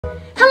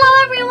Hello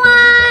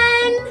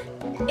everyone!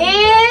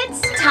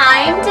 It's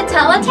time to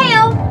tell a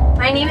tale.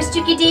 My name is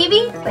Jukie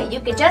Davie, but you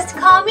can just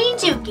call me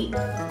Jukie.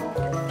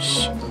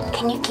 Shh,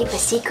 can you keep a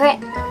secret?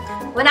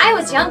 When I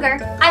was younger,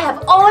 I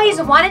have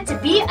always wanted to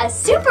be a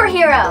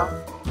superhero.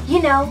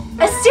 You know,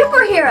 a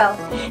superhero.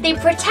 They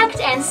protect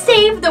and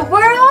save the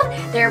world.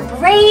 They're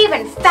brave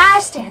and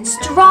fast and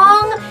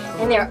strong,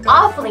 and they're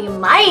awfully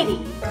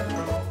mighty.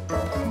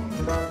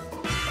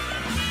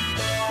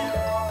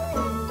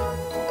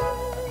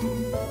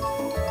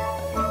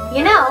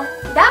 You know,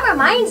 that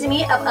reminds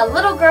me of a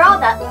little girl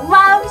that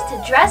loves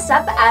to dress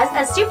up as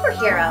a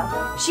superhero.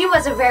 She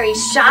was a very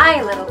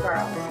shy little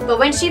girl, but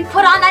when she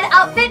put on that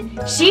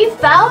outfit, she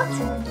felt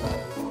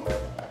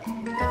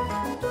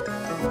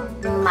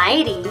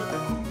mighty.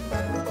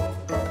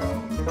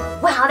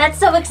 Wow, that's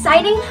so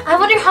exciting. I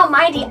wonder how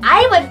mighty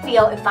I would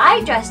feel if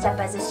I dressed up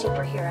as a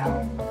superhero.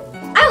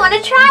 I want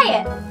to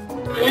try it.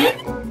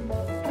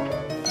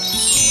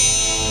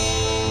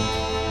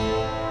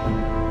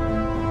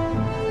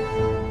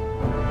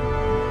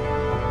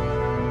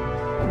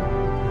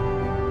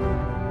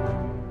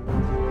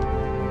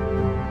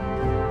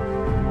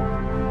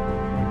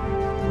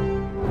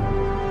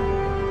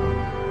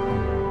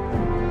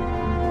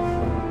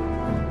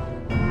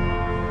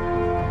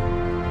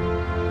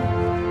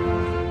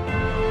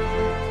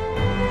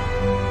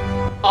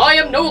 I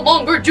am no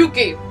longer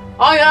Jukie.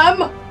 I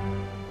am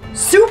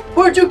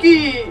Super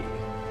Jukie.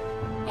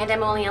 And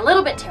I'm only a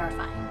little bit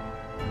terrifying.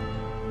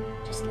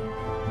 Just a little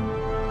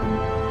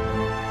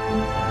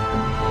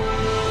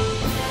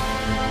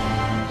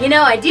bit. You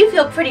know, I do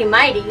feel pretty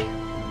mighty.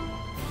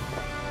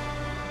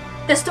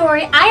 The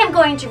story I am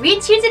going to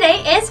read to you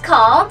today is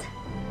called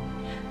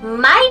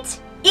Might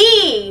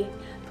E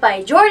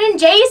by Jordan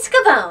J.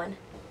 Scavone.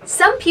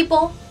 Some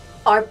people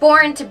are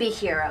born to be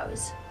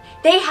heroes.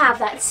 They have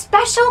that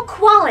special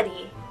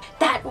quality,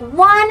 that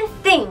one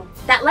thing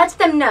that lets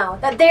them know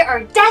that they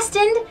are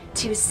destined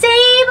to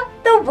save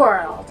the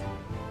world.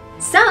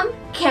 Some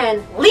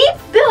can leap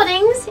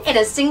buildings in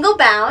a single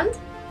bound.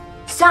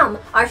 Some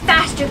are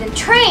faster than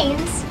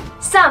trains.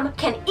 Some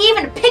can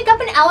even pick up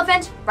an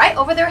elephant right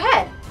over their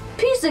head.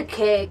 Piece of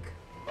cake.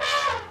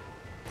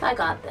 I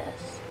got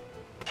this.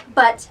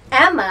 But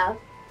Emma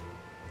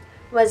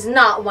was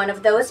not one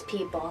of those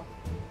people.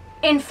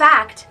 In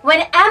fact,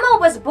 when Emma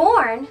was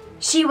born,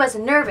 she was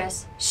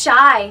nervous,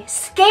 shy,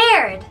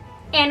 scared,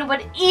 and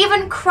would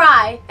even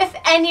cry if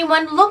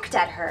anyone looked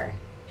at her.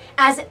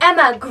 As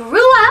Emma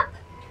grew up,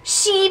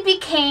 she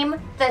became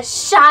the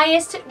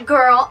shyest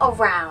girl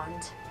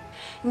around.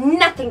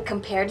 Nothing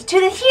compared to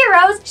the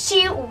heroes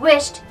she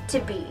wished to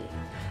be.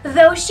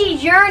 Though she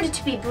yearned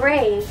to be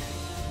brave,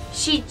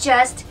 she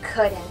just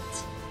couldn't.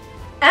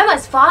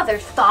 Emma's father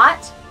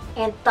thought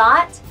and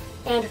thought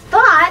and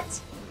thought,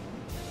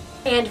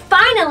 and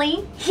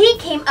finally, he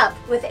came up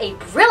with a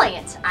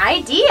brilliant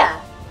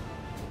idea.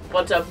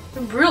 What a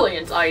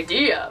brilliant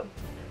idea,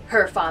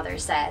 her father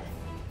said.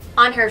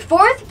 On her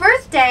 4th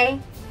birthday,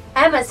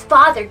 Emma's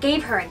father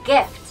gave her a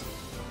gift.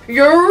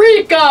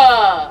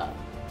 Eureka!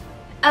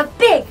 A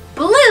big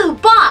blue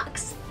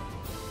box,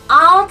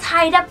 all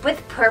tied up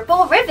with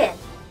purple ribbon.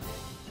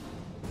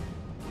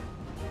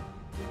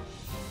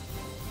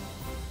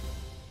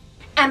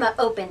 Emma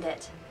opened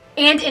it.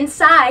 And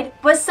inside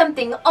was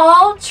something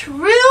all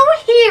true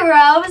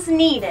heroes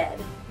needed.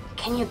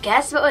 Can you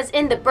guess what was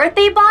in the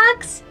birthday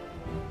box?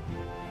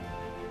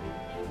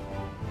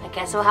 I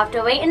guess we'll have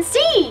to wait and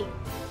see.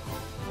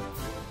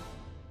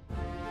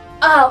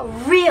 A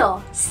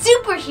real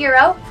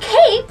superhero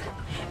cape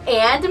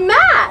and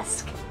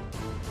mask.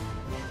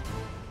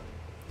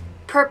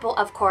 Purple,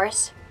 of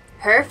course,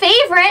 her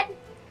favorite.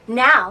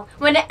 Now,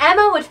 when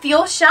Emma would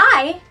feel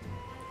shy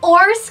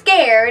or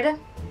scared,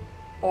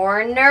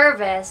 or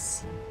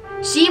nervous,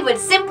 she would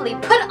simply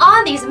put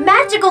on these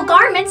magical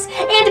garments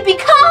and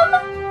become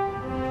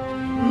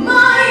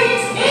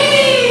mighty!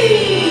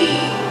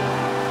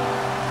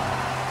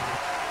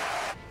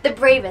 The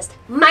bravest,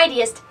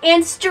 mightiest,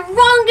 and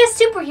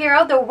strongest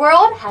superhero the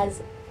world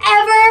has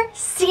ever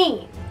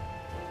seen.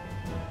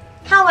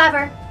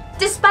 However,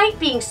 despite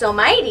being so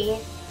mighty,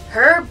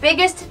 her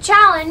biggest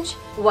challenge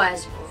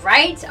was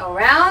right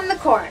around the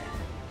corner.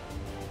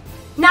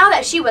 Now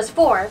that she was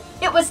 4,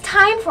 it was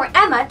time for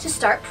Emma to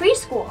start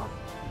preschool.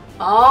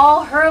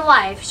 All her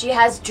life, she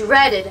has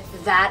dreaded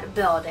that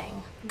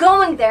building.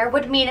 Going there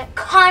would mean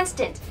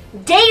constant,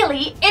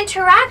 daily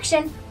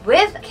interaction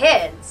with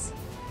kids.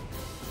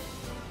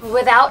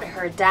 Without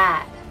her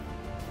dad,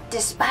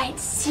 despite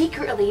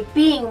secretly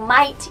being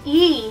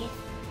mighty,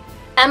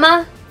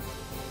 Emma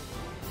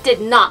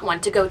did not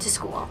want to go to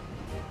school.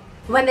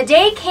 When the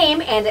day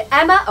came and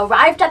Emma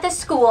arrived at the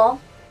school,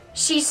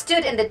 she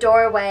stood in the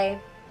doorway,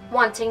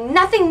 wanting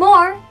nothing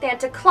more than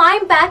to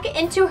climb back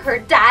into her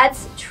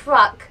dad's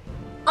truck.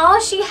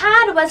 All she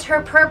had was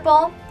her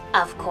purple,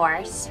 of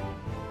course,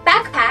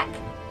 backpack,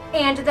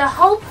 and the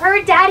hope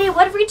her daddy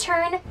would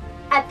return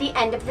at the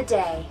end of the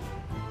day.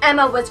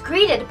 Emma was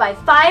greeted by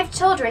 5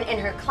 children in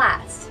her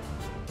class.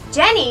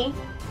 Jenny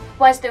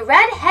was the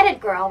red-headed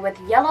girl with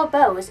yellow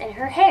bows in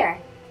her hair.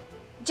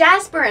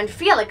 Jasper and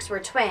Felix were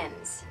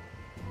twins.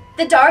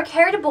 The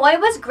dark-haired boy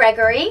was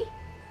Gregory.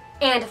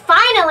 And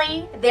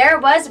finally, there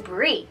was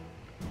Bree,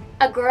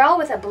 a girl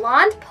with a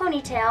blonde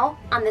ponytail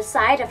on the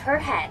side of her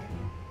head.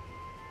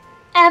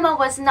 Emma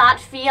was not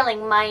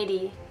feeling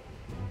mighty.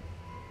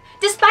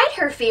 Despite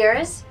her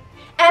fears,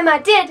 Emma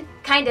did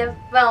kind of,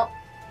 well,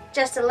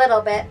 just a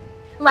little bit,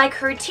 like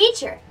her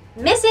teacher,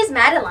 Mrs.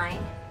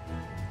 Madeline.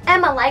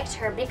 Emma liked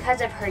her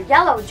because of her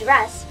yellow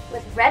dress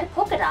with red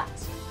polka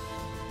dots.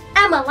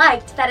 Emma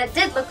liked that it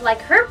did look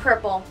like her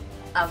purple,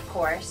 of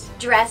course,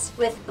 dress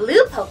with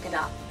blue polka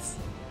dots.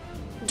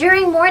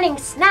 During morning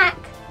snack,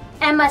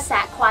 Emma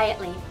sat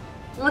quietly,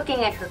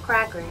 looking at her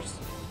crackers.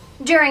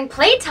 During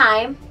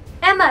playtime,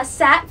 Emma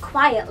sat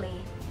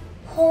quietly,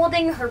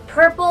 holding her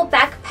purple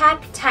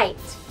backpack tight.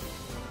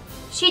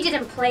 She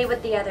didn't play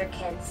with the other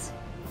kids.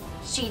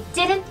 She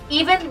didn't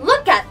even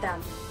look at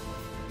them.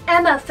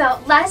 Emma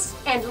felt less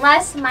and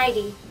less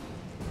mighty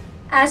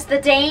as the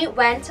day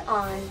went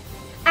on.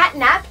 At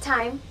nap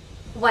time,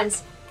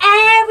 once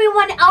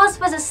everyone else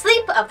was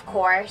asleep, of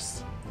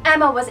course,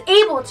 Emma was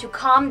able to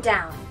calm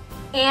down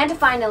and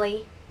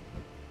finally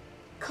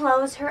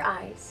close her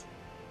eyes.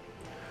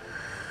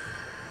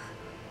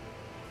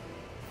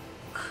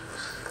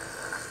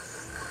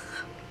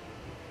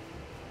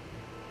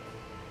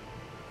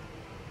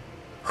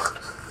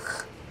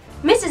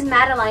 Mrs.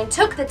 Madeline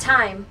took the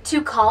time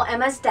to call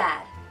Emma's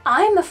dad.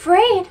 I'm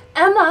afraid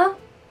Emma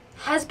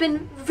has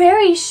been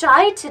very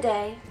shy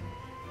today.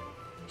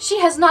 She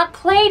has not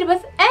played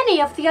with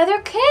any of the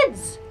other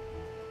kids.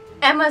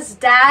 Emma's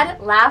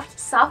dad laughed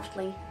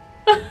softly.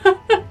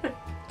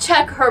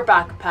 Check her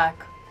backpack.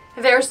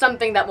 There's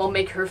something that will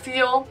make her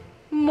feel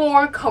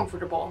more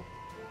comfortable.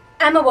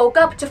 Emma woke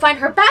up to find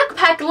her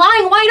backpack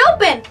lying wide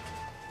open.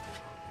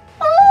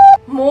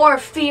 More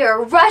fear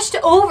rushed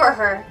over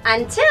her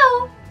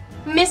until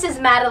Mrs.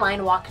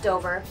 Madeline walked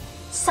over.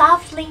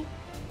 Softly,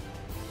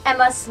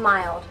 Emma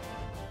smiled.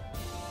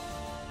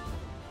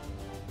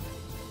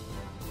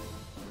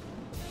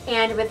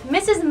 And with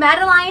Mrs.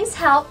 Madeline's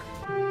help,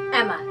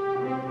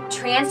 Emma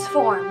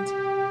transformed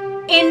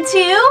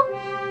into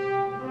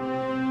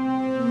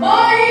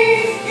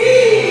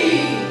Mighty!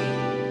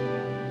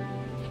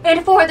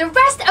 And for the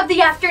rest of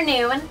the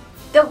afternoon,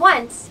 the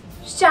once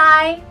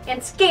shy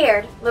and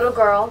scared little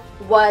girl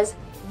was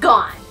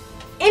gone.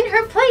 In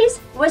her place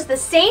was the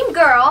same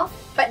girl,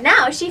 but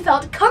now she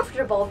felt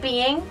comfortable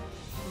being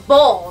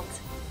bold,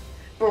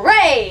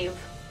 brave,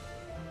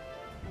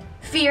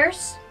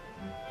 fierce,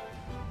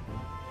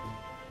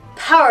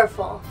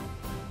 powerful,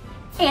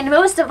 and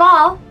most of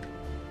all,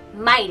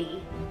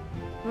 mighty.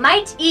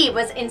 Mighty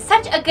was in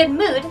such a good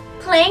mood,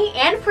 playing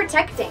and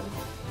protecting.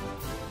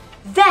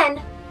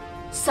 Then,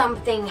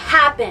 something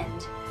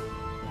happened.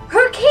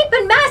 Her cape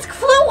and mask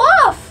flew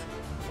off!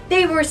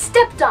 They were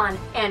stepped on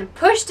and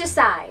pushed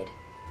aside.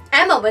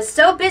 Emma was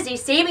so busy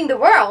saving the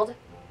world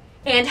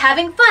and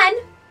having fun,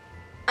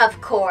 of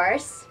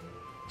course,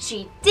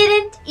 she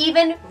didn't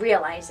even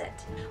realize it.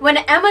 When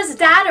Emma's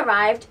dad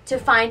arrived to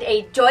find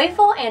a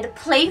joyful and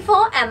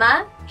playful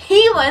Emma,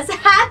 he was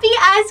happy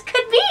as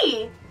could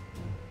be.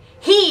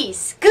 He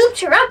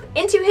scooped her up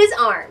into his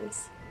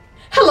arms.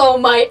 Hello,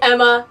 my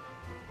Emma,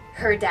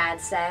 her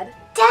dad said.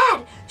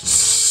 Dad,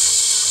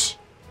 shh!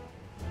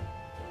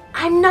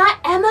 I'm not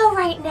Emma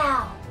right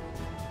now.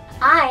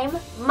 I'm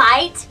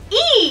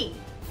Mighty,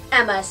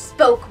 Emma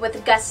spoke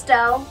with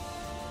gusto.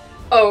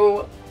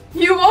 Oh,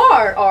 you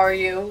are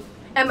you?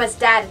 Emma's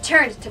dad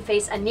turned to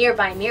face a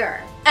nearby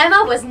mirror.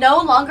 Emma was no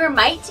longer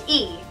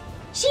Mighty.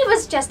 She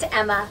was just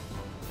Emma.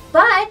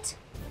 But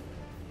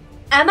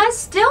Emma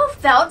still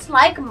felt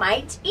like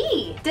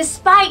Mighty,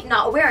 despite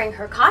not wearing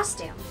her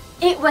costume.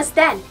 It was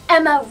then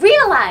Emma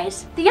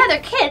realized the other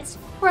kids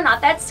were not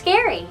that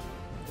scary.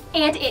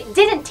 And it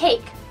didn't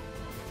take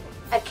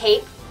a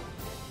cape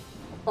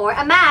or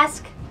a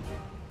mask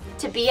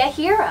to be a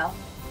hero.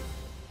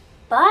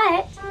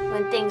 But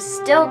when things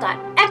still got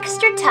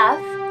extra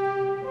tough,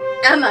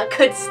 Emma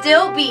could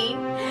still be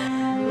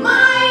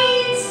Mighty.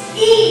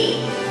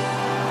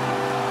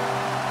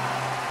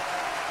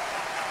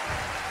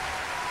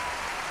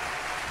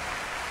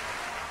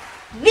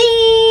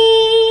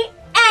 The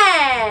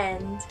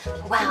end.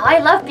 Wow, I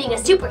love being a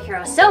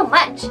superhero so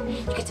much.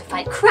 You get to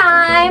fight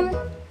crime.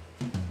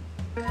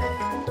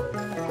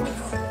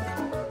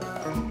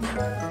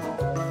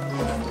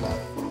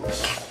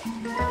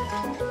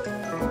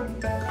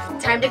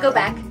 Time to go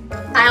back.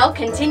 I'll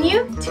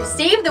continue to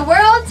save the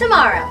world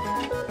tomorrow.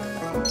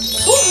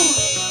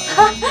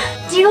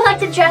 Do you like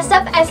to dress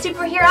up as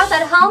superheroes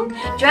at home?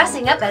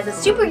 Dressing up as a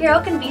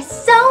superhero can be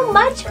so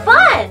much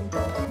fun.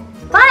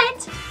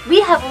 But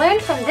we have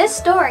learned from this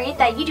story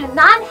that you do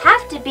not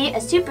have to be a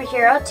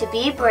superhero to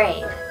be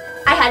brave.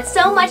 I had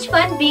so much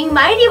fun being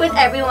mighty with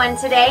everyone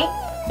today.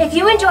 If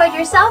you enjoyed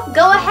yourself,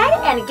 go ahead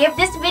and give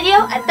this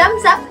video a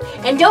thumbs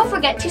up and don't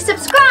forget to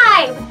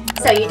subscribe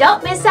so you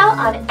don't miss out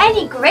on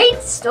any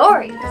great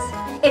stories.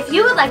 If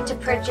you would like to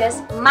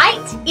purchase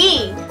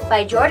Mighty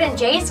by Jordan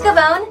J.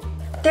 Scavone,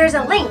 There's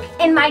a link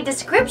in my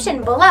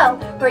description below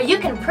where you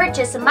can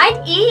purchase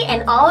Might E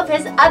and all of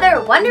his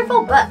other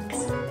wonderful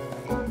books.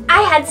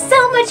 I had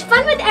so much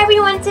fun with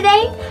everyone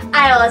today.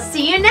 I will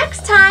see you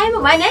next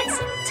time when it's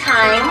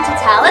time to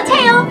tell a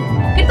tale.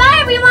 Goodbye,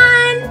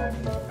 everyone!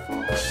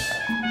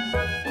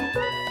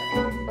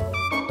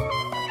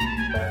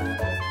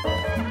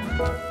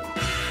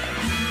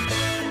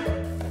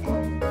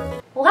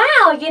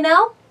 Wow, you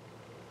know,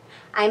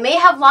 I may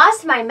have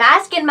lost my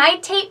mask and my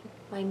tape.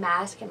 My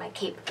mask and my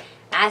cape.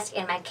 Mask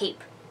and my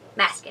cape.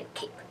 Mask and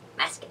cape.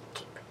 Mask and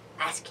cape.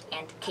 Mask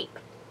and cape.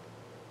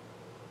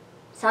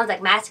 Sounds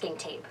like masking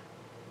tape.